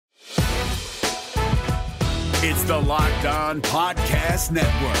It's the Locked On Podcast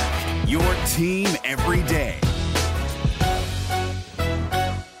Network, your team every day.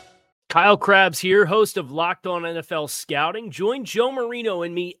 Kyle Krabs here, host of Locked On NFL Scouting. Join Joe Marino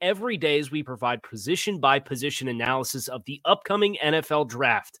and me every day as we provide position-by-position analysis of the upcoming NFL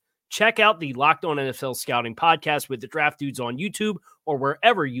Draft. Check out the Locked On NFL Scouting podcast with the Draft Dudes on YouTube or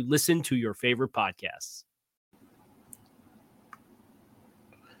wherever you listen to your favorite podcasts.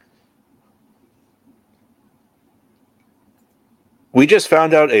 We just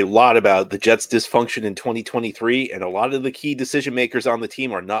found out a lot about the Jets' dysfunction in 2023, and a lot of the key decision makers on the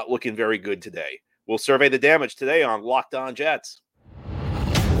team are not looking very good today. We'll survey the damage today on Locked On Jets.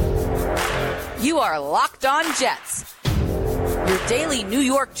 You are Locked On Jets, your daily New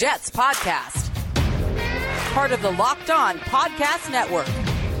York Jets podcast. Part of the Locked On Podcast Network,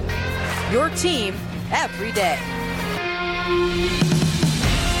 your team every day.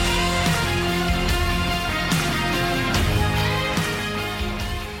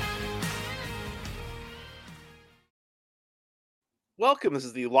 Welcome. This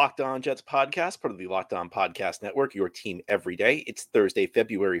is the Locked On Jets podcast, part of the Locked On Podcast Network, your team every day. It's Thursday,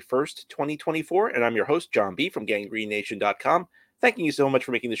 February 1st, 2024, and I'm your host, John B. from GangreneNation.com. Thanking you so much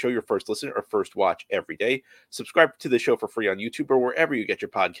for making the show your first listen or first watch every day. Subscribe to the show for free on YouTube or wherever you get your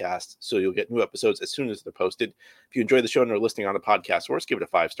podcasts so you'll get new episodes as soon as they're posted. If you enjoy the show and are listening on a podcast source, give it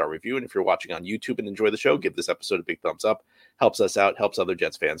a 5-star review. And if you're watching on YouTube and enjoy the show, give this episode a big thumbs up. Helps us out, helps other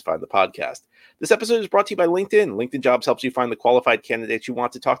Jets fans find the podcast. This episode is brought to you by LinkedIn. LinkedIn Jobs helps you find the qualified candidates you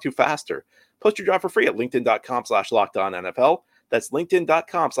want to talk to faster. Post your job for free at linkedin.com/LockedOnNFL. That's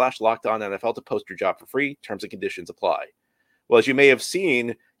linkedin.com/LockedOnNFL to post your job for free. Terms and conditions apply. Well, as you may have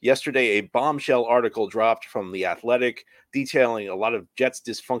seen, yesterday a bombshell article dropped from The Athletic detailing a lot of Jets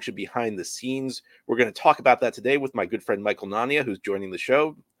dysfunction behind the scenes. We're going to talk about that today with my good friend Michael Nania, who's joining the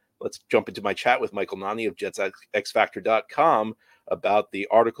show. Let's jump into my chat with Michael Nania of JetsXFactor.com about the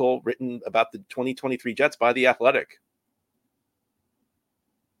article written about the 2023 Jets by The Athletic.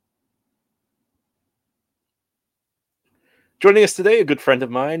 Joining us today, a good friend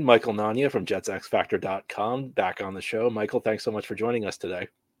of mine, Michael Nania from JetsXFactor.com, back on the show. Michael, thanks so much for joining us today.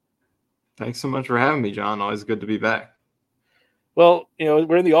 Thanks so much for having me, John. Always good to be back. Well,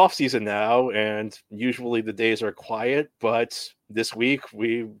 we're in the off season now, and usually the days are quiet, but this week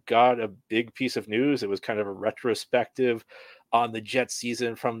we got a big piece of news. It was kind of a retrospective on the Jets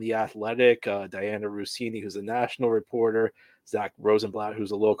season from The Athletic. Diana Rossini, who's a national reporter, Zach Rosenblatt, who's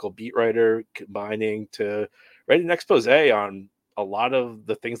a local beat writer, combining to write an expose on a lot of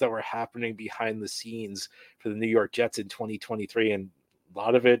the things that were happening behind the scenes for the New York Jets in 2023. And a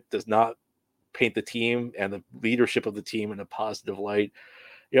lot of it does not paint the team and the leadership of the team in a positive light.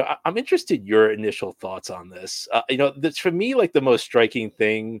 I'm interested in your initial thoughts on this. That's for me, like the most striking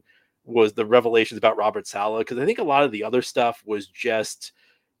thing was the revelations about Robert Saleh, because I think a lot of the other stuff was just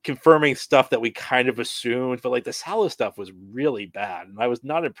confirming stuff that we kind of assumed, but like the Saleh stuff was really bad. And I was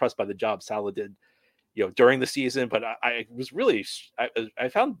not impressed by the job Saleh did, during the season, but I was really, I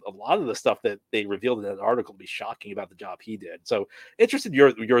found a lot of the stuff that they revealed in that article to be shocking about the job he did. So interested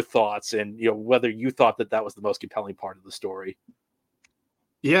in your thoughts and, whether you thought that was the most compelling part of the story.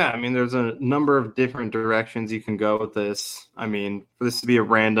 Yeah, I mean, there's a number of different directions you can go with this. I mean, for this to be a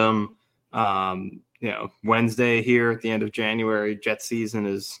random, Wednesday here at the end of January, Jet season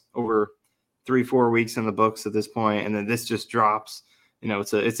is over 3-4 weeks in the books at this point, and then this just drops.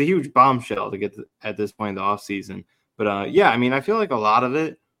 It's a huge bombshell to get at this point in the offseason. But, I mean, I feel like a lot of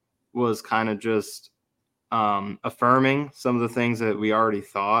it was kind of just affirming some of the things that we already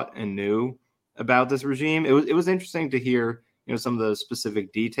thought and knew about this regime. It was interesting to hear, some of the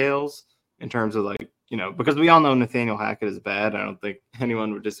specific details in terms of because we all know Nathaniel Hackett is bad. I don't think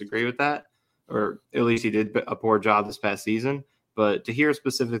anyone would disagree with that, or at least he did a poor job this past season. But to hear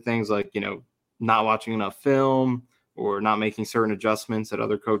specific things like, not watching enough film, or not making certain adjustments that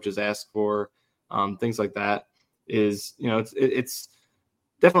other coaches ask for, things like that is, it's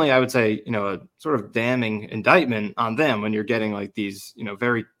definitely, I would say, a sort of damning indictment on them when you're getting like these,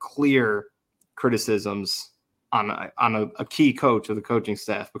 very clear criticisms on a key coach of the coaching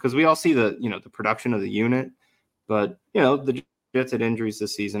staff, because we all see the, the production of the unit, but, the Jets had injuries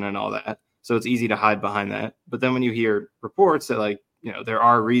this season and all that. So it's easy to hide behind that. But then when you hear reports that there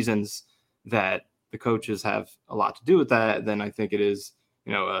are reasons that the coaches have a lot to do with that, then I think it is,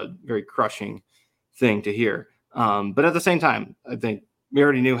 a very crushing thing to hear. But at the same time, I think we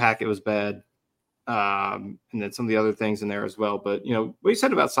already knew Hackett was bad, and then some of the other things in there as well. But, what you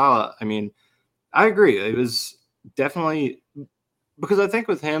said about Saleh, I mean, I agree. It was definitely because I think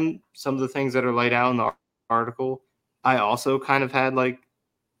with him, some of the things that are laid out in the article, I also kind of had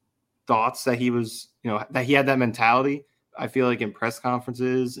thoughts that he was, that he had that mentality. I feel like in press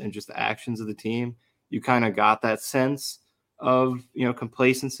conferences and just the actions of the team, you kind of got that sense of,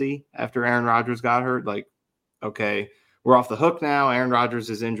 complacency after Aaron Rodgers got hurt. Like, okay, we're off the hook now. Aaron Rodgers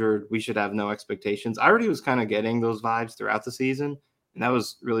is injured. We should have no expectations. I already was kind of getting those vibes throughout the season. And that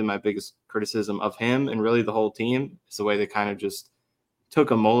was really my biggest criticism of him and really the whole team, is the way they kind of just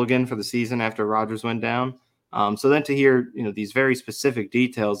took a mulligan for the season after Rodgers went down. So then to hear, these very specific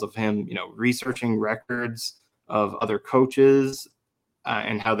details of him, researching records of other coaches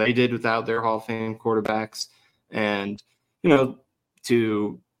and how they did without their Hall of Fame quarterbacks, and,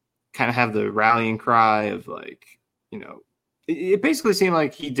 to kind of have the rallying cry of like, it basically seemed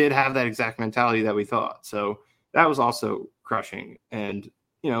like he did have that exact mentality that we thought. So that was also crushing. And,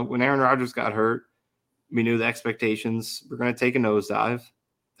 when Aaron Rodgers got hurt, we knew the expectations were going to take a nosedive.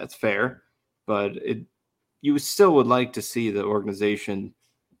 That's fair. But you still would like to see the organization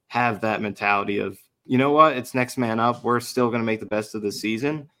have that mentality of, you know what, it's next man up. We're still going to make the best of the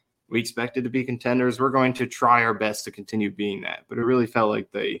season. We expected to be contenders. We're going to try our best to continue being that. But it really felt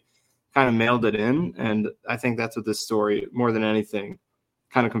like they kind of mailed it in. And I think that's what this story, more than anything,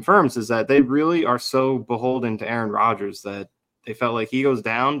 kind of confirms, is that they really are so beholden to Aaron Rodgers that they felt like he goes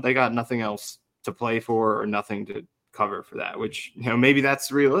down, they got nothing else to play for or nothing to cover for that, which, maybe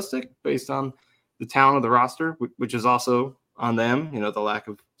that's realistic based on the talent of the roster, which is also on them. The lack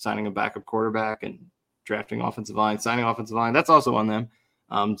of signing a backup quarterback and drafting offensive line, signing offensive line, that's also on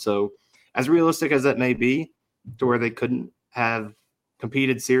them. So as realistic as that may be, to where they couldn't have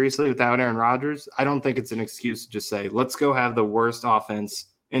competed seriously without Aaron Rodgers, I don't think it's an excuse to just say, let's go have the worst offense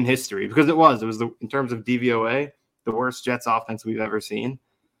in history, because it was in terms of DVOA, the worst Jets offense we've ever seen.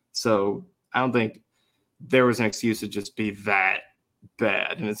 So I don't think there was an excuse to just be that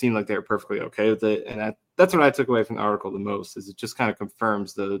bad. And it seemed like they were perfectly okay with it. And that's what I took away from the article the most, is it just kind of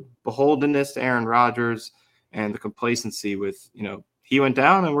confirms the beholdenness to Aaron Rodgers and the complacency with, he went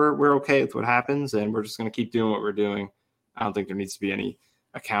down and we're okay with what happens and we're just going to keep doing what we're doing. I don't think there needs to be any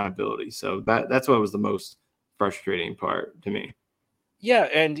accountability. So that's what was the most frustrating part to me. Yeah,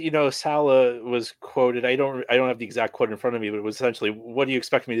 and Saleh was quoted. I don't have the exact quote in front of me, but it was essentially, "What do you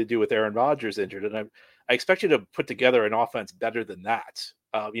expect me to do with Aaron Rodgers injured?" And I expect you to put together an offense better than that.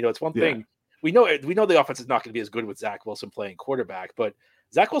 It's one thing we know the offense is not going to be as good with Zach Wilson playing quarterback, but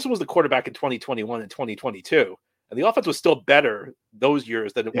Zach Wilson was the quarterback in 2021 and 2022, and the offense was still better those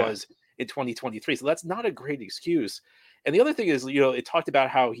years than it was in 2023. So that's not a great excuse. And the other thing is, it talked about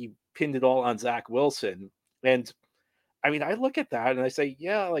how he pinned it all on Zach Wilson, and I mean, I look at that and I say,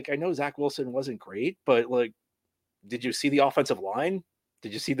 yeah, like, I know Zach Wilson wasn't great, but like, did you see the offensive line?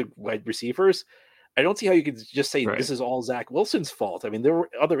 Did you see the wide receivers? I don't see how you could just say this is all Zach Wilson's fault. I mean, there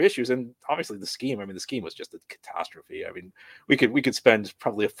were other issues, and obviously the scheme. I mean, the scheme was just a catastrophe. I mean, we could spend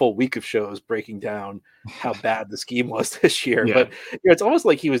probably a full week of shows breaking down how bad the scheme was this year. Yeah. But it's almost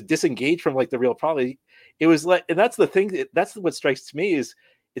like he was disengaged from like the real problem. It was like, and that's the thing. That's what strikes me is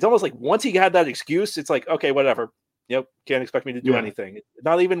it's almost like once he had that excuse, it's like, okay, whatever. Can't expect me to do anything.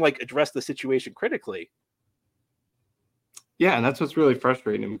 Not even like address the situation critically. Yeah, and that's what's really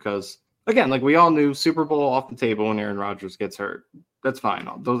frustrating, because again, like, we all knew Super Bowl off the table when Aaron Rodgers gets hurt. That's fine.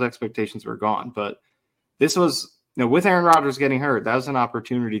 Those expectations were gone. But this was, with Aaron Rodgers getting hurt, that was an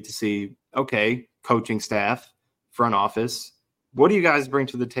opportunity to see, okay, coaching staff, front office, what do you guys bring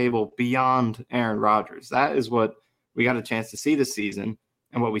to the table beyond Aaron Rodgers? That is what we got a chance to see this season.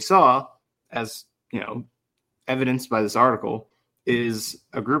 And what we saw, as evidenced by this article, is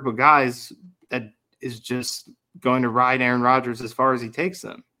a group of guys that is just going to ride Aaron Rodgers as far as he takes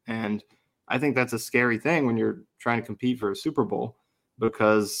them. And I think that's a scary thing when you're trying to compete for a Super Bowl,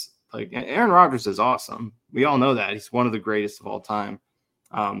 because like, Aaron Rodgers is awesome. We all know that. He's one of the greatest of all time.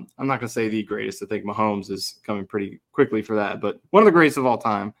 I'm not going to say the greatest. I think Mahomes is coming pretty quickly for that, but one of the greatest of all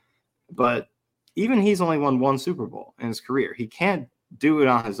time. But even he's only won one Super Bowl in his career. He can't do it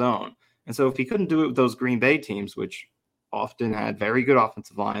on his own. And so if he couldn't do it with those Green Bay teams, which often had very good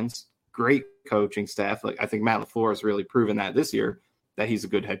offensive lines, great coaching staff, like I think Matt LaFleur has really proven that this year, that he's a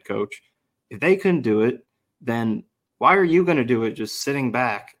good head coach. If they couldn't do it, then why are you going to do it just sitting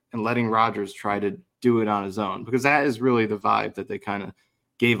back and letting Rodgers try to do it on his own? Because that is really the vibe that they kind of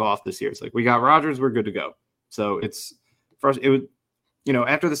gave off this year. It's like, we got Rodgers, we're good to go. So it's for us, it would,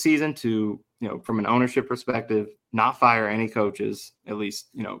 after the season, to, from an ownership perspective, not fire any coaches, at least,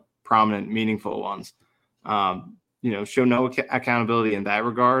 prominent, meaningful ones, show no accountability in that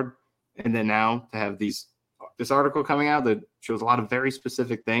regard. And then now to have this article coming out that shows a lot of very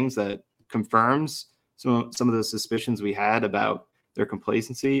specific things that confirms some of the suspicions we had about their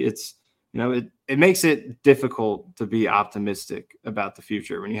complacency. It's it makes it difficult to be optimistic about the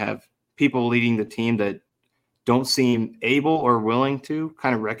future when you have people leading the team that don't seem able or willing to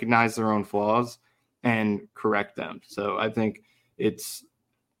kind of recognize their own flaws and correct them. So I think it's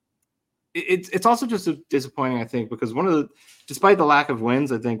also just disappointing, I think, because despite the lack of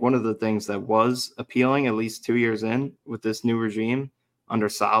wins, I think one of the things that was appealing, at least 2 years in with this new regime under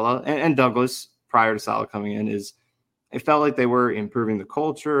Saleh and Douglas prior to Saleh coming in, is it felt like they were improving the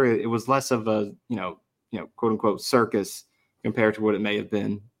culture. It was less of a, quote unquote circus compared to what it may have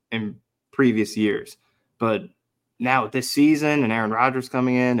been in previous years. But now this season and Aaron Rodgers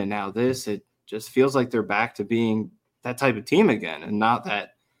coming in and now it just feels like they're back to being that type of team again and not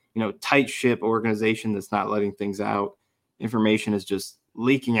that, tight ship organization that's not letting things out. Information is just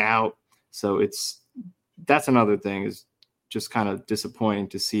leaking out. So that's another thing, is just kind of disappointing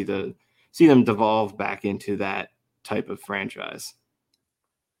to see them devolve back into that type of franchise.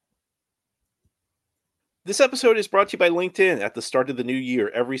 This episode is brought to you by LinkedIn. At the start of the new year,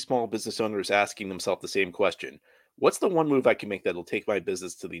 every small business owner is asking themselves the same question. What's the one move I can make that'll take my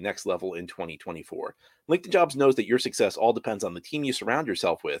business to the next level in 2024? LinkedIn Jobs knows that your success all depends on the team you surround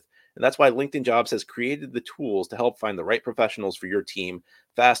yourself with, and that's why LinkedIn Jobs has created the tools to help find the right professionals for your team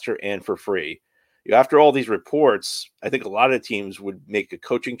faster and for free. After all these reports, I think a lot of teams would make a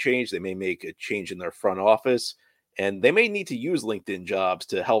coaching change. They may make a change in their front office, and they may need to use LinkedIn Jobs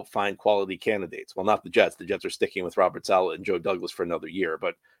to help find quality candidates. Well, not the Jets. The Jets are sticking with Robert Saleh and Joe Douglas for another year,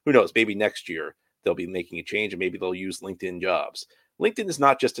 but who knows? Maybe next year they'll be making a change and maybe they'll use LinkedIn Jobs. LinkedIn is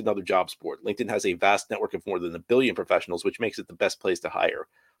not just another jobs board. LinkedIn has a vast network of more than 1 billion professionals, which makes it the best place to hire.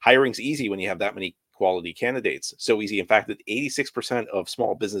 Hiring's easy when you have that many quality candidates. So easy, in fact, that 86% of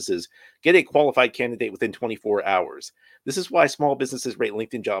small businesses get a qualified candidate within 24 hours. This is why small businesses rate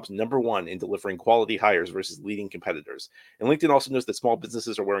LinkedIn Jobs #1 in delivering quality hires versus leading competitors. And LinkedIn also knows that small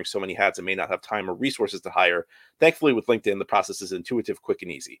businesses are wearing so many hats and may not have time or resources to hire. Thankfully, with LinkedIn, the process is intuitive, quick,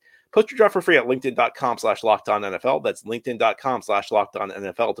 and easy. Post your job for free at linkedin.com/LockedOnNFL. That's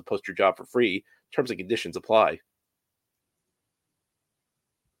linkedin.com/LockedOnNFL to post your job for free. Terms and conditions apply.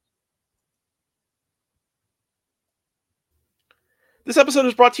 This episode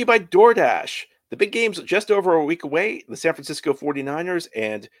is brought to you by DoorDash. The big game's just over a week away. The San Francisco 49ers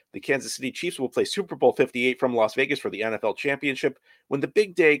and the Kansas City Chiefs will play Super Bowl 58 from Las Vegas for the NFL Championship. When the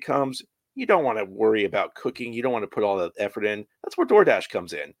big day comes, you don't want to worry about cooking. You don't want to put all that effort in. That's where DoorDash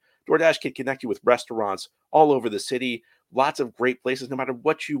comes in. DoorDash can connect you with restaurants all over the city. Lots of great places, no matter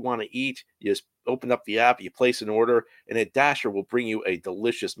what you want to eat. You just open up the app, you place an order, and a Dasher will bring you a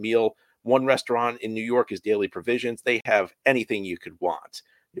delicious meal. One restaurant in New York is Daily Provisions. They have anything you could want.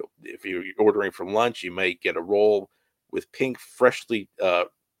 If you're ordering for lunch, you might get a roll with pink, freshly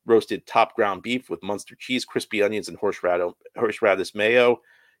roasted top ground beef with Munster cheese, crispy onions, and horseradish mayo.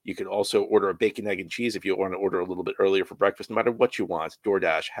 You can also order a bacon, egg, and cheese if you want to order a little bit earlier for breakfast. No matter what you want,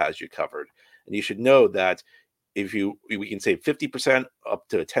 DoorDash has you covered. And you should know that we can save 50% up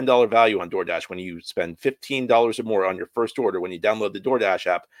to a $10 value on DoorDash when you spend $15 or more on your first order when you download the DoorDash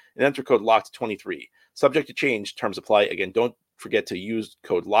app and enter code LOCKED23. Subject to change, terms apply. Again, don't forget to use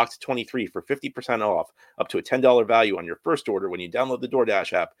code LOCKED23 for 50% off up to a $10 value on your first order when you download the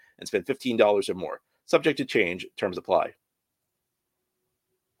DoorDash app and spend $15 or more. Subject to change, terms apply.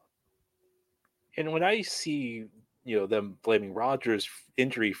 And when I see them blaming Rodgers'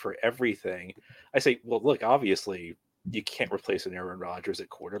 injury for everything, I say, well, look, obviously you can't replace an Aaron Rodgers at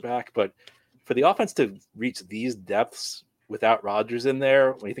quarterback, but for the offense to reach these depths without Rodgers in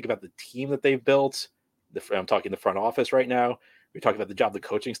there, when you think about the team that they've built, I'm talking the front office right now, we're talking about the job the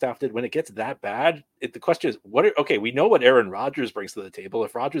coaching staff did. When it gets that bad, the question is, we know what Aaron Rodgers brings to the table.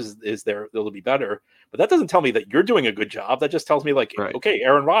 If Rodgers is there, it'll be better. But that doesn't tell me that you're doing a good job. That just tells me, right. Okay,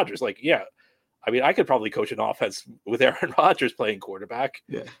 Aaron Rodgers, yeah. I mean, I could probably coach an offense with Aaron Rodgers playing quarterback.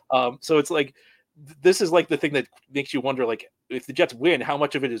 Yeah. So it's this is the thing that makes you wonder, if the Jets win, how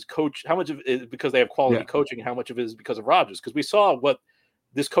much of it is coach, how much of it is because they have quality coaching, and how much of it is because of Rodgers? Because we saw what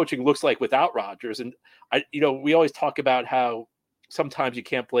this coaching looks like without Rodgers. And we always talk about how sometimes you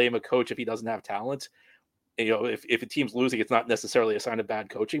can't blame a coach if he doesn't have talent. If a team's losing, it's not necessarily a sign of bad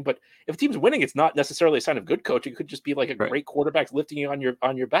coaching. But if a team's winning, it's not necessarily a sign of good coaching. It could just be a great quarterback lifting you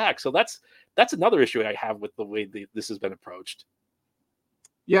on your back. So that's another issue I have with the way this has been approached.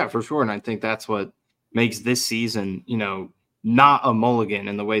 Yeah, for sure. And I think that's what makes this season, not a mulligan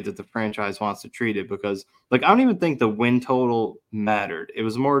in the way that the franchise wants to treat it. Because I don't even think the win total mattered. It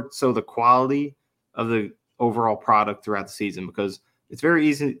was more so the quality of the overall product throughout the season, because it's very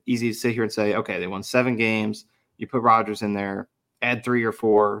easy to sit here and say, okay, they won 7 games. You put Rodgers in there, add 3 or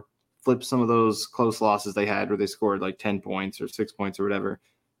 4, flip some of those close losses they had where they scored 10 points or 6 points or whatever.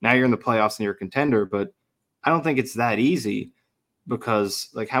 Now you're in the playoffs and you're a contender, but I don't think it's that easy because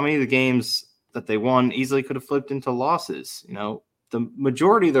like how many of the games that they won easily could have flipped into losses? You know, the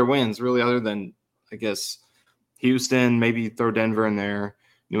majority of their wins really, other than I guess Houston, maybe throw Denver in there,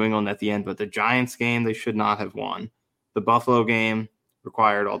 New England at the end, but the Giants game, they should not have won. The Buffalo game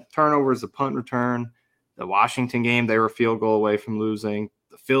required all the turnovers, the punt return. The Washington game, they were a field goal away from losing.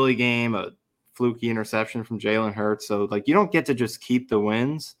 The Philly game, a fluky interception from Jalen Hurts. So, like, you don't get to just keep the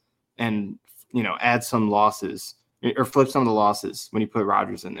wins and, you know, add some losses or flip some of the losses when you put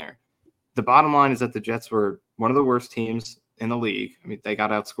Rodgers in there. The bottom line is that the Jets were one of the worst teams in the league. I mean, they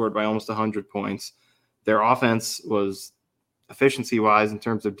got outscored by almost 100 points. Their offense was efficiency-wise in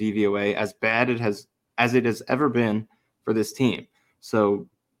terms of DVOA as bad as it has ever been for this team. So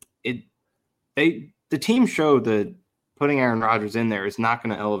the team showed that putting Aaron Rodgers in there is not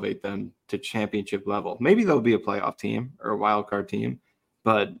going to elevate them to championship level. Maybe they'll be a playoff team or a wild card team,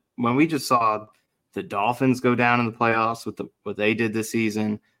 but when we just saw the Dolphins go down in the playoffs with what they did this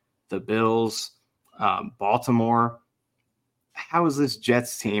season, the Bills, Baltimore, how is this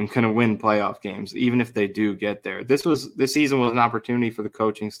Jets team going to win playoff games, even if they do get there? This season was an opportunity for the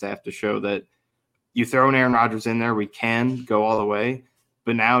coaching staff to show that you throw an Aaron Rodgers in there, we can go all the way.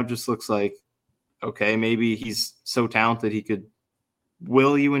 But now it just looks like, okay, maybe he's so talented he could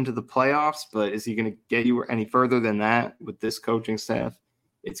will you into the playoffs, but is he going to get you any further than that with this coaching staff?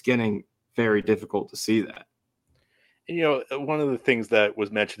 It's getting very difficult to see that. And, you know, one of the things that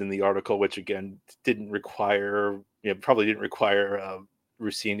was mentioned in the article, which again probably didn't require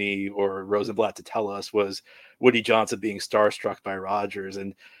Rossini or Rosenblatt to tell us, was Woody Johnson being starstruck by Rodgers.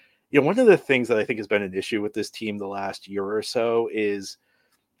 And, you know, one of the things that I think has been an issue with this team the last year or so is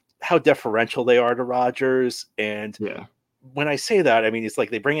how deferential they are to Rodgers. And when I say that, I mean, it's like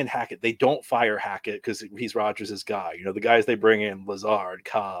they bring in Hackett. They don't fire Hackett because he's Rodgers' guy. You know, the guys they bring in, Lazard,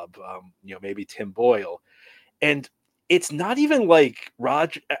 Cobb, maybe Tim Boyle. And it's not even like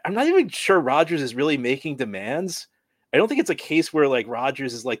I'm not even sure Rodgers is really making demands. I don't think it's a case where like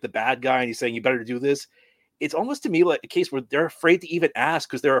Rodgers is like the bad guy and he's saying you better do this. It's almost to me like a case where they're afraid to even ask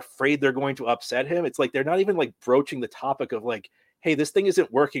because they're afraid they're going to upset him. It's like they're not even like broaching the topic of like, hey, this thing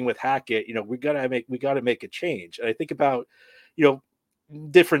isn't working with Hackett. You know, we gotta make a change. And I think about, you know,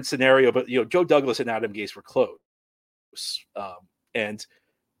 different scenario, but you know, Joe Douglas and Adam Gase were close, and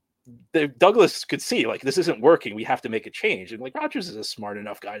Douglas could see like this isn't working. We have to make a change. And like Rodgers is a smart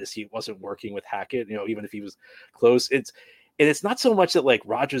enough guy to see it wasn't working with Hackett. You know, even if he was close, it's not so much that like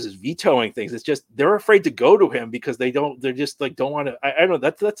Rodgers is vetoing things. It's just they're afraid to go to him because they're just like don't want to. I don't know.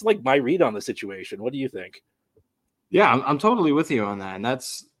 That's like my read on the situation. What do you think? Yeah, I'm totally with you on that. And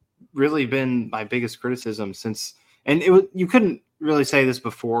that's really been my biggest criticism since, and you couldn't really say this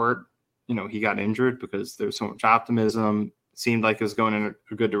before, you know, he got injured because there was so much optimism. It seemed like it was going in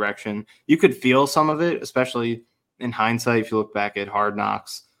a good direction. You could feel some of it, especially in hindsight, if you look back at Hard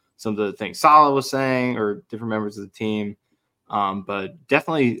Knocks, some of the things Saleh was saying or different members of the team. But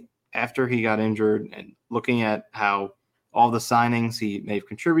definitely after he got injured and looking at how all the signings he may have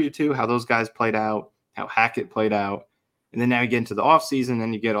contributed to, how those guys played out, how Hackett played out. And then now you get into the offseason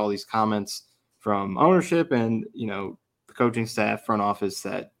and you get all these comments from ownership and, you know, the coaching staff, front office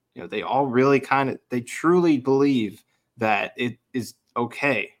that, you know, they all really they truly believe that it is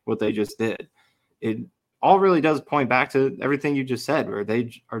okay what they just did. It all really does point back to everything you just said, where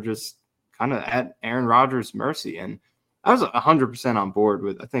they are just kind of at Aaron Rodgers' mercy. And I was 100% on board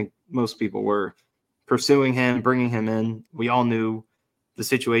with, I think most people were pursuing him, bringing him in. We all knew the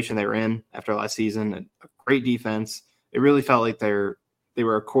situation they were in after last season, a great defense. It really felt like they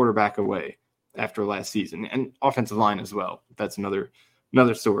were a quarterback away after last season, and offensive line as well. That's another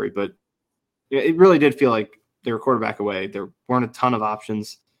story, but it really did feel like they were a quarterback away. There weren't a ton of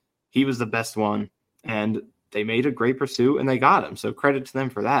options. He was the best one, and they made a great pursuit, and they got him. So credit to them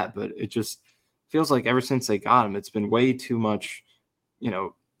for that. But it just feels like ever since they got him, it's been way too much. You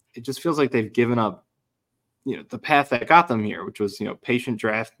know, it just feels like they've given up, you know, the path that got them here, which was, you know, patient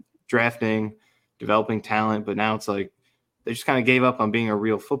drafting, developing talent. But now it's like they just kind of gave up on being a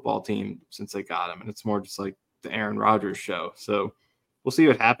real football team since they got him. And it's more just like the Aaron Rodgers show. So we'll see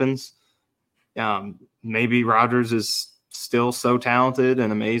what happens. Maybe Rodgers is still so talented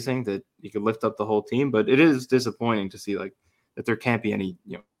and amazing that he could lift up the whole team. But it is disappointing to see like that there can't be any,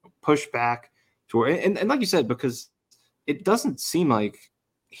 you know, pushback to and like you said, because it doesn't seem like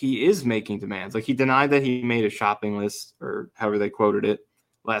he is making demands. Like he denied that he made a shopping list or however they quoted it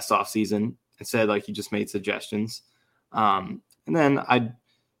last offseason and said like he just made suggestions. And then I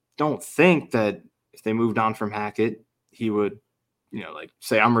don't think that if they moved on from Hackett, he would, you know, like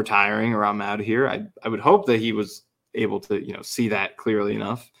say I'm retiring or I'm out of here. I would hope that he was able to, see that clearly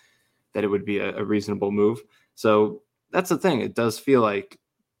enough that it would be a reasonable move. So that's the thing. It does feel like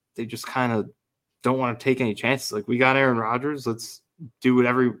they just kind of don't want to take any chances. Like, we got Aaron Rodgers. Let's do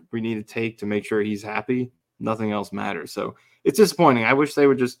whatever we need to take to make sure he's happy. Nothing else matters. So it's disappointing. I wish they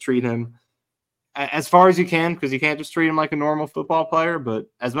would just treat him as far as you can, because you can't just treat him like a normal football player, but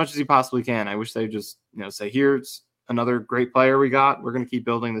as much as you possibly can. I wish they just, say, here's another great player we got. We're going to keep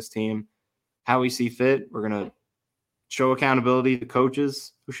building this team how we see fit. We're going to show accountability to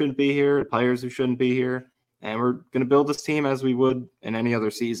coaches who shouldn't be here, players who shouldn't be here, and we're going to build this team as we would in any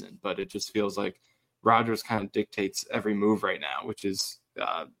other season. But it just feels like Rodgers kind of dictates every move right now, which is,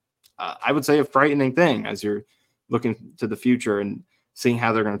 I would say, a frightening thing as you're looking to the future and seeing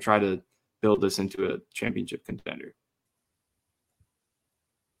how they're going to try to build this into a championship contender.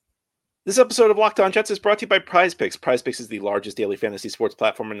 This episode of Locked On Jets is brought to you by Prize Picks. Prize Picks is the largest daily fantasy sports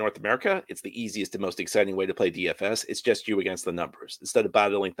platform in North America. It's the easiest and most exciting way to play DFS. It's just you against the numbers. Instead of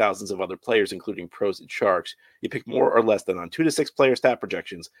battling thousands of other players, including pros and sharks, you pick more or less than on 2 to 6 player stat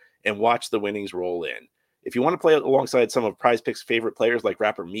projections and watch the winnings roll in. If you want to play alongside some of Prize Picks' favorite players like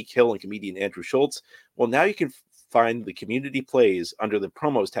rapper Meek Hill and comedian Andrew Schultz, well, now you can find the community plays under the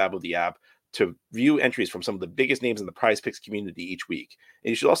promos tab of the app to view entries from some of the biggest names in the Prize Picks community each week. And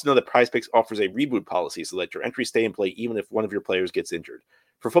you should also know that Prize Picks offers a reboot policy so that your entries stay in play even if one of your players gets injured.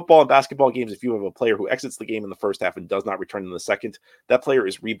 For football and basketball games, if you have a player who exits the game in the first half and does not return in the second, that player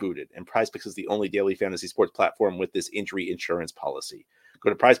is rebooted. And Prize Picks is the only daily fantasy sports platform with this injury insurance policy. Go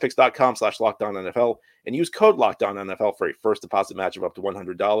to prizepicks.com/LockedOnNFL and use code LockedOnNFL for a first deposit match of up to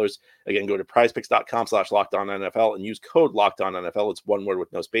 $100. Again, go to prizepicks.com/LockedOnNFL and use code LockedOnNFL. It's one word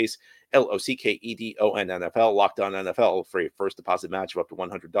with no space, LOCKEDONNFL, LockedOnNFL, for a first deposit match of up to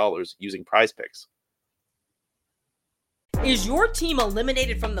 $100 using Prize Picks. Is your team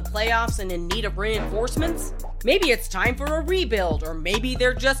eliminated from the playoffs and in need of reinforcements? Maybe it's time for a rebuild, or maybe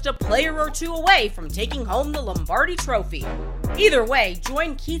they're just a player or two away from taking home the Lombardi Trophy. Either way,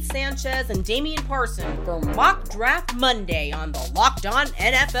 join Keith Sanchez and Damian Parson for Mock Draft Monday on the Locked On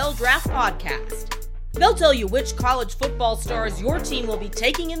NFL Draft Podcast. They'll tell you which college football stars your team will be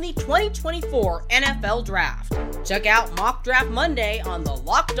taking in the 2024 NFL Draft. Check out Mock Draft Monday on the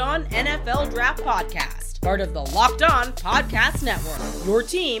Locked On NFL Draft Podcast, part of the Locked On Podcast Network, your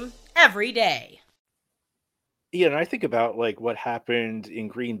team every day. Yeah, and I think about what happened in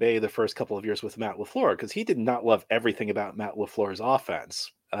Green Bay the first couple of years with Matt LaFleur, because he did not love everything about Matt LaFleur's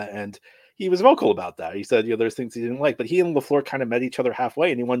offense. And he was vocal about that. He said, there's things he didn't like, but he and LaFleur kind of met each other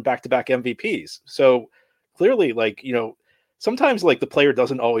halfway and he won back-to-back MVPs. So clearly, sometimes the player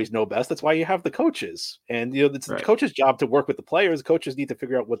doesn't always know best. That's why you have the coaches. And, it's right. The coach's job to work with the players. Coaches need to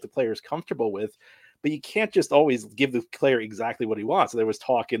figure out what the player is comfortable with, but you can't just always give the player exactly what he wants. So there was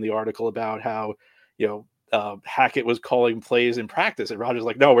talk in the article about how, Hackett was calling plays in practice, and Rodgers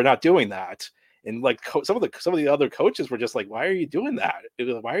like, no, we're not doing that. And some of the other coaches were just like, why are you doing that?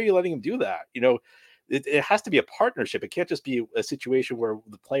 Why are you letting him do that? It has to be a partnership. It can't just be a situation where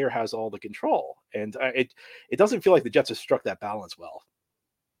the player has all the control. And it doesn't feel like the Jets have struck that balance well.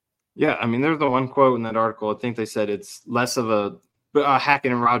 Yeah, I mean, there's the one quote in that article. I think they said it's less of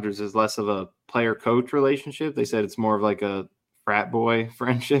Hackett and Rodgers is less of a player-coach relationship. They said it's more of like a frat boy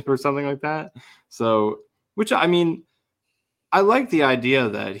friendship or something like that. So, which, I mean, I like the idea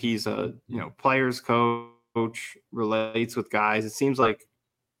that he's a, players coach, relates with guys. It seems like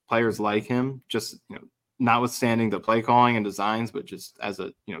players like him, just, notwithstanding the play calling and designs, but just as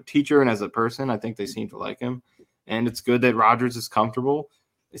a, teacher and as a person, I think they seem to like him. And it's good that Rodgers is comfortable.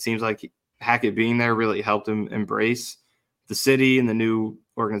 It seems like Hackett being there really helped him embrace the city and the new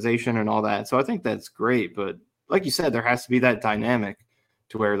organization and all that. So I think that's great. But like you said, there has to be that dynamic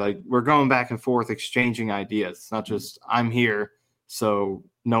to where we're going back and forth exchanging ideas. It's not just I'm here so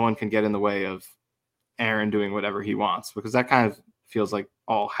no one can get in the way of Aaron doing whatever he wants, because that kind of feels like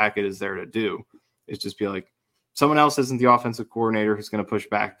all Hackett is there to do is just be like, someone else isn't the offensive coordinator who's going to push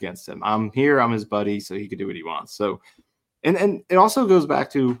back against him. I'm here, I'm his buddy, so he can do what he wants. So, and it also goes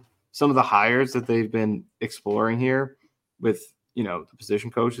back to some of the hires that they've been exploring here with, the position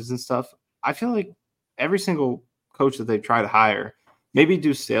coaches and stuff. I feel like every single coach that they try to hire, maybe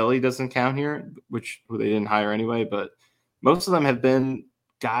Deuce Staley doesn't count here, who they didn't hire anyway, but most of them have been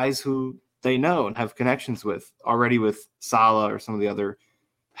guys who they know and have connections with already with Saleh or some of the other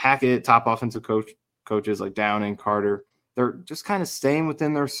Hackett top offensive coaches like Downing, Carter. They're just kind of staying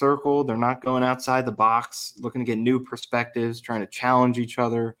within their circle. They're not going outside the box, looking to get new perspectives, trying to challenge each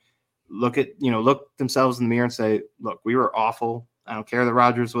other, look themselves in the mirror and say, look, we were awful. I don't care that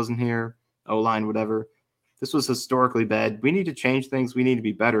Rodgers wasn't here, O-line, whatever. This was historically bad. We need to change things. We need to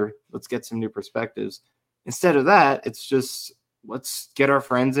be better. Let's get some new perspectives. instead of that, it's just let's get our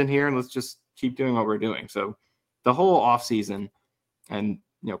friends in here and let's just keep doing what we're doing. So the whole offseason and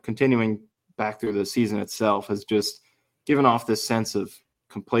continuing back through the season itself has just given off this sense of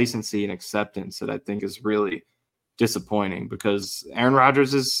complacency and acceptance that I think is really disappointing, because Aaron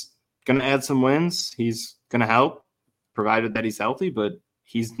Rodgers is going to add some wins. He's going to help, provided that he's healthy, but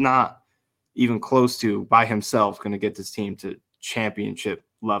he's not even close to, by himself, going to get this team to championship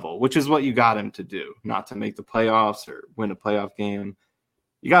level, which is what you got him to do, not to make the playoffs or win a playoff game.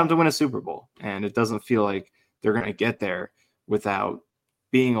 You got him to win a Super Bowl, and it doesn't feel like they're going to get there without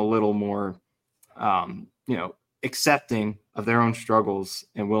being a little more, accepting of their own struggles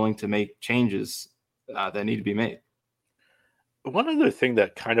and willing to make changes that need to be made. One other thing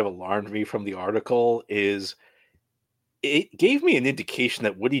that kind of alarmed me from the article is it gave me an indication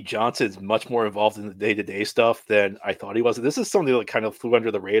that Woody Johnson is much more involved in the day-to-day stuff than I thought he was. And this is something that kind of flew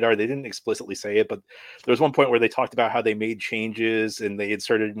under the radar. They didn't explicitly say it, but there was one point where they talked about how they made changes and they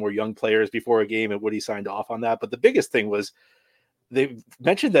inserted more young players before a game, and Woody signed off on that. But the biggest thing was they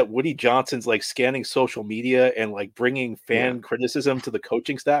mentioned that Woody Johnson's like scanning social media and like bringing fan criticism to the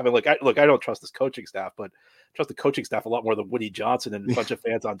coaching staff. And I don't trust this coaching staff, but I trust the coaching staff a lot more than Woody Johnson and a bunch of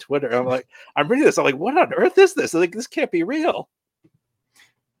fans on Twitter. And I'm reading this. I'm like, what on earth is this? This can't be real.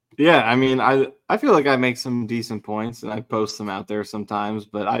 Yeah, I mean, I feel like I make some decent points and I post them out there sometimes,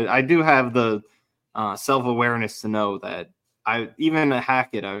 but I do have the self-awareness to know that even a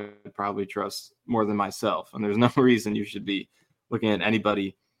Hackett, I would probably trust more than myself. And there's no reason you should be looking at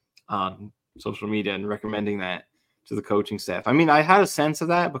anybody on social media and recommending that to the coaching staff. I mean, I had a sense of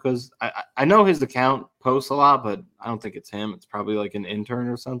that because I know his account posts a lot, but I don't think it's him. It's probably like an intern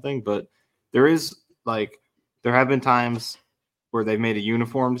or something. But there have been times where they've made a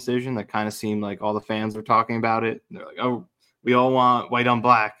uniform decision that kind of seemed like all the fans are talking about it. And they're like, oh, we all want white on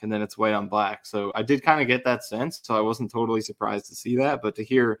black, and then it's white on black. So I did kind of get that sense. So I wasn't totally surprised to see that. But to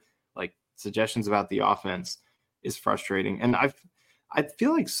hear like suggestions about the offense is frustrating. And I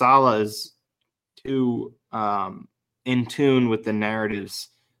feel like Saleh is too in tune with the narratives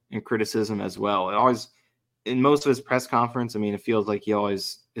and criticism as well. It always, in most of his press conference, I mean, it feels like he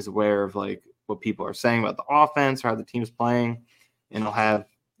always is aware of like what people are saying about the offense or how the team's playing, and he'll have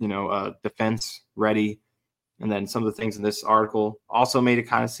a defense ready. And then some of the things in this article also made it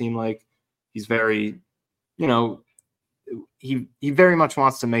kind of seem like he's very, he very much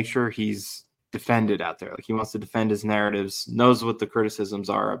wants to make sure he's defended out there. Like he wants to defend his narratives, knows what the criticisms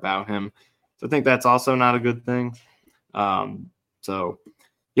are about him. So I think that's also not a good thing. So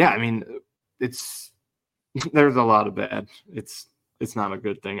yeah, I mean, there's a lot of bad. It's not a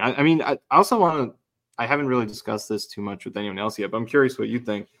good thing. I mean, I also I haven't really discussed this too much with anyone else yet, but I'm curious what you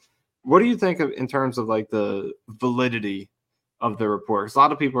think. What do you think of in terms of like the validity of the report? Because a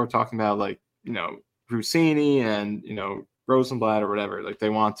lot of people are talking about like, Rossini and, Rosenblatt or whatever. Like they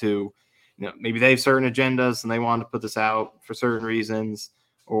want to, maybe they have certain agendas and they want to put this out for certain reasons,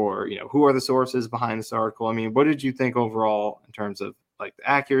 or, who are the sources behind this article? I mean, what did you think overall in terms of like the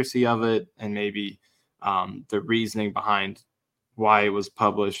accuracy of it and maybe the reasoning behind why it was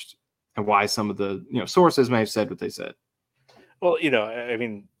published and why some of the, sources may have said what they said? Well, I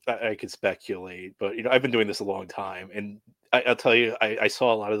mean, I could speculate, but, I've been doing this a long time, and I'll tell you, I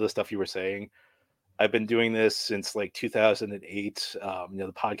saw a lot of the stuff you were saying. I've been doing this since like 2008.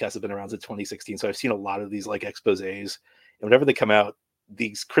 The podcast has been around since 2016. So I've seen a lot of these like exposés, and whenever they come out,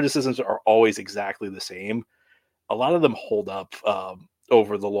 these criticisms are always exactly the same. A lot of them hold up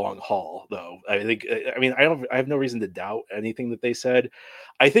over the long haul, though. I have no reason to doubt anything that they said.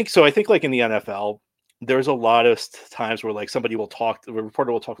 I think like in the NFL, there's a lot of times where like a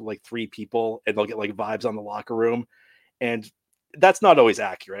reporter will talk to like three people and they'll get like vibes on the locker room. And that's not always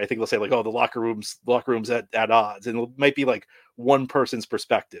accurate. I think they'll say like, oh, the locker room's at odds. And it might be like one person's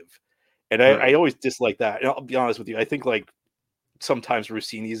perspective. And right. I always dislike that. And I'll be honest with you. I think like sometimes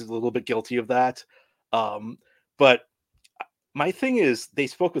Rossini is a little bit guilty of that. But my thing is they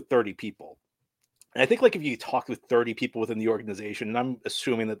spoke with 30 people. And I think like if you talk with 30 people within the organization, and I'm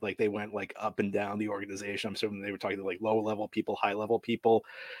assuming that like they went like up and down the organization, I'm assuming they were talking to like low level people, high level people,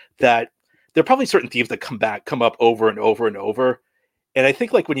 that there are probably certain themes that come up over and over and over. And I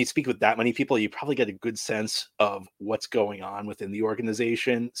think like when you speak with that many people, you probably get a good sense of what's going on within the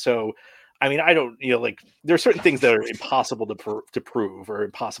organization. So, I mean, I don't, like there are certain things that are impossible to prove or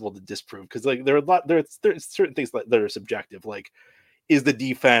impossible to disprove. Cause like there's certain things that are subjective. Like, is the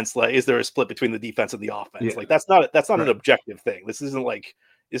defense, like, is there a split between the defense and the offense? Yeah. Like that's not right. An objective thing. This isn't like,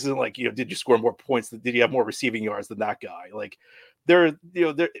 did you score more points? Did you have more receiving yards than that guy? Like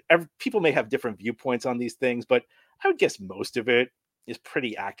people may have different viewpoints on these things, but I would guess most of it is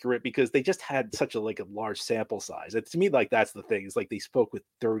pretty accurate because they just had such a large sample size. And to me, that's the thing, is they spoke with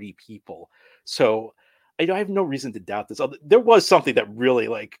 30 people. So I have no reason to doubt this. There was something that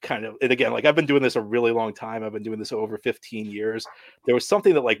really kind of, and again, I've been doing this a really long time. I've been doing this over 15 years. There was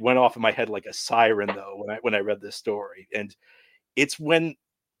something that went off in my head like a siren though when I read this story. And it's when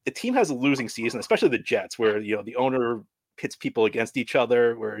the team has a losing season, especially the Jets, where the owner pits people against each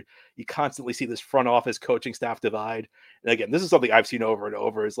other, where you constantly see this front office coaching staff divide. And again, this is something I've seen over and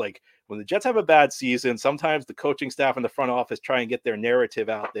over, is when the Jets have a bad season, sometimes the coaching staff and the front office try and get their narrative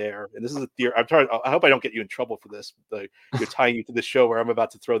out there. And this is a theory. I hope I don't get you in trouble for this. You're tying you to the show where I'm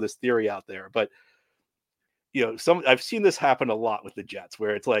about to throw this theory out there. But I've seen this happen a lot with the Jets,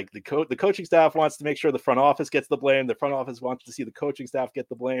 where it's the coaching staff wants to make sure the front office gets the blame. The front office wants to see the coaching staff get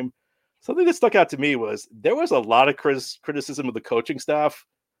the blame. Something that stuck out to me was there was a lot of criticism of the coaching staff.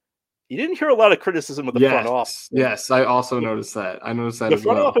 You didn't hear a lot of criticism of the front office. Yes, I also noticed that. I noticed that the as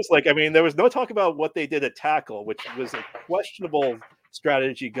front well. office, there was no talk about what they did at tackle, which was a questionable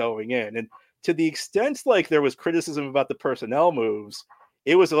strategy going in. And to the extent there was criticism about the personnel moves,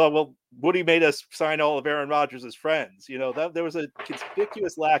 it was, well, Woody made us sign all of Aaron Rodgers' friends. That there was a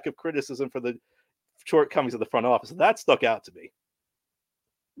conspicuous lack of criticism for the shortcomings of the front office. That stuck out to me.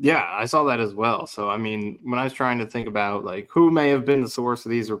 Yeah, I saw that as well. So, when I was trying to think about who may have been the source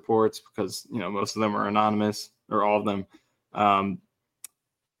of these reports, because, most of them are anonymous, or all of them,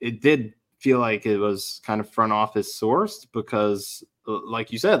 it did feel like it was kind of front office sourced because,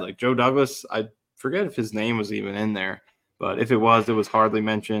 like you said, Joe Douglas, I forget if his name was even in there, but if it was hardly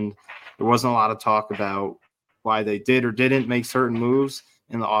mentioned. There wasn't a lot of talk about why they did or didn't make certain moves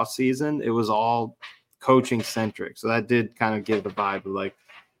in the offseason. It was all coaching centric. So that did kind of give the vibe of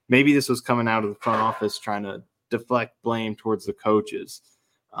maybe this was coming out of the front office trying to deflect blame towards the coaches,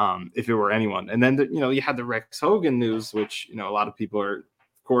 if it were anyone. And then, you had the Rex Hogan news, which, a lot of people are,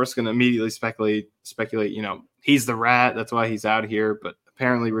 of course, going to immediately speculate, he's the rat. That's why he's out here. But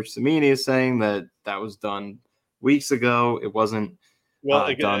apparently Rich Cimini is saying that was done weeks ago. It wasn't done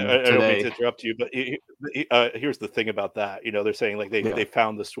today. I don't mean to interrupt you, but here's the thing about that. They're saying they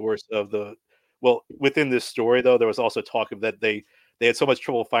found the source of within this story, though, there was also talk of that they had so much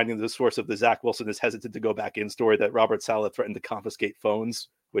trouble finding the source of the Zach Wilson is hesitant to go back in story that Robert Saleh threatened to confiscate phones,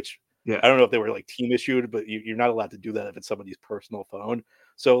 which I don't know if they were team issued, but you're not allowed to do that if it's somebody's personal phone.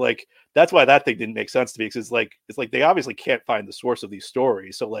 So that's why that thing didn't make sense to me, because it's they obviously can't find the source of these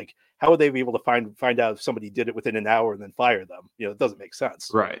stories. So how would they be able to find out if somebody did it within an hour and then fire them? It doesn't make sense.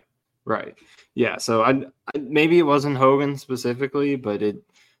 Right. Yeah. So I maybe it wasn't Hogan specifically, but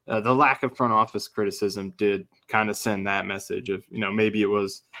the lack of front office criticism did kind of send that message of, maybe it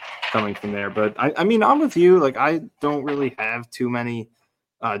was coming from there. But I'm with you. I don't really have too many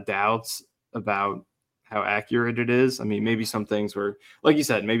doubts about how accurate it is. Maybe some things were, like you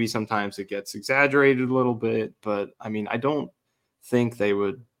said, maybe sometimes it gets exaggerated a little bit, but I don't think they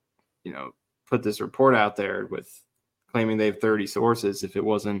would, put this report out there with claiming they have 30 sources if it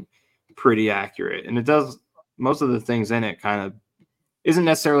wasn't pretty accurate. And it does, most of the things in it kind of isn't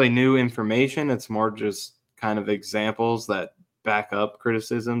necessarily new information. It's more just kind of examples that back up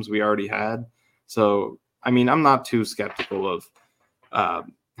criticisms we already had. So, I'm not too skeptical of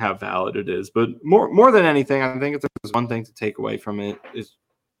how valid it is, but more than anything, I think if there's one thing to take away from it is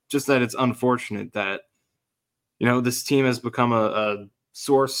just that it's unfortunate that, this team has become a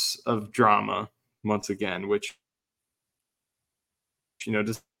source of drama once again, which,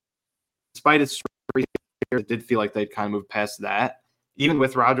 despite its story, it did feel like they'd kind of moved past that. Even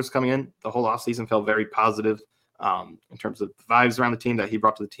with Rodgers coming in, the whole offseason felt very positive in terms of the vibes around the team that he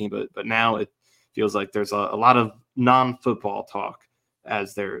brought to the team. But now it feels like there's a lot of non-football talk,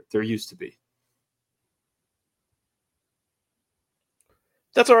 as there used to be.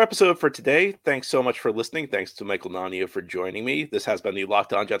 That's our episode for today. Thanks so much for listening. Thanks to Michael Nania for joining me. This has been the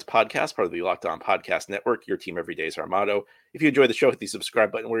Locked On Jets podcast, part of the Locked On Podcast Network. Your team every day is our motto. If you enjoy the show, hit the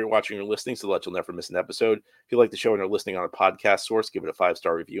subscribe button where you're watching or listening so that you'll never miss an episode. If you like the show and are listening on a podcast source, give it a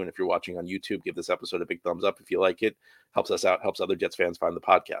 5-star review. And if you're watching on YouTube, give this episode a big thumbs up if you like it. Helps us out, helps other Jets fans find the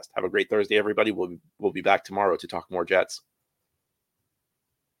podcast. Have a great Thursday, everybody. We'll be back tomorrow to talk more Jets.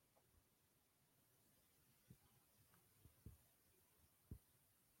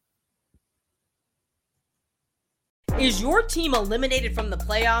 Is your team eliminated from the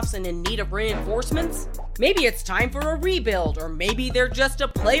playoffs and in need of reinforcements? Maybe it's time for a rebuild, or maybe they're just a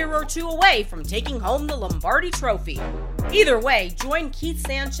player or two away from taking home the Lombardi Trophy. Either way, join Keith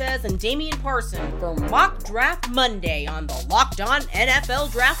Sanchez and Damian Parson for Mock Draft Monday on the Locked On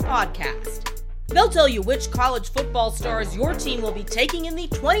NFL Draft Podcast. They'll tell you which college football stars your team will be taking in the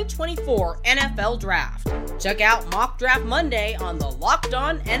 2024 NFL Draft. Check out Mock Draft Monday on the Locked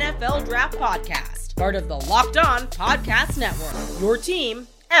On NFL Draft Podcast, part of the Locked On Podcast Network, your team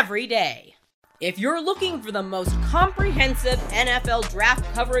every day. If you're looking for the most comprehensive NFL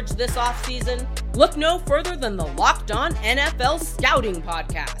draft coverage this offseason, look no further than the Locked On NFL Scouting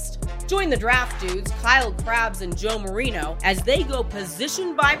Podcast. Join the draft dudes, Kyle Krabs and Joe Marino, as they go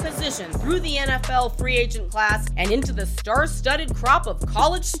position by position through the NFL free agent class and into the star-studded crop of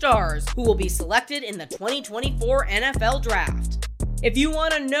college stars who will be selected in the 2024 NFL Draft. If you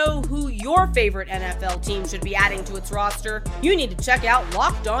want to know who your favorite NFL team should be adding to its roster, you need to check out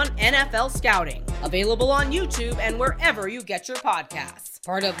Locked On NFL Scouting, available on YouTube and wherever you get your podcasts.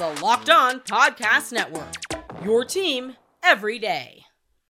 Part of the Locked On Podcast Network, your team every day.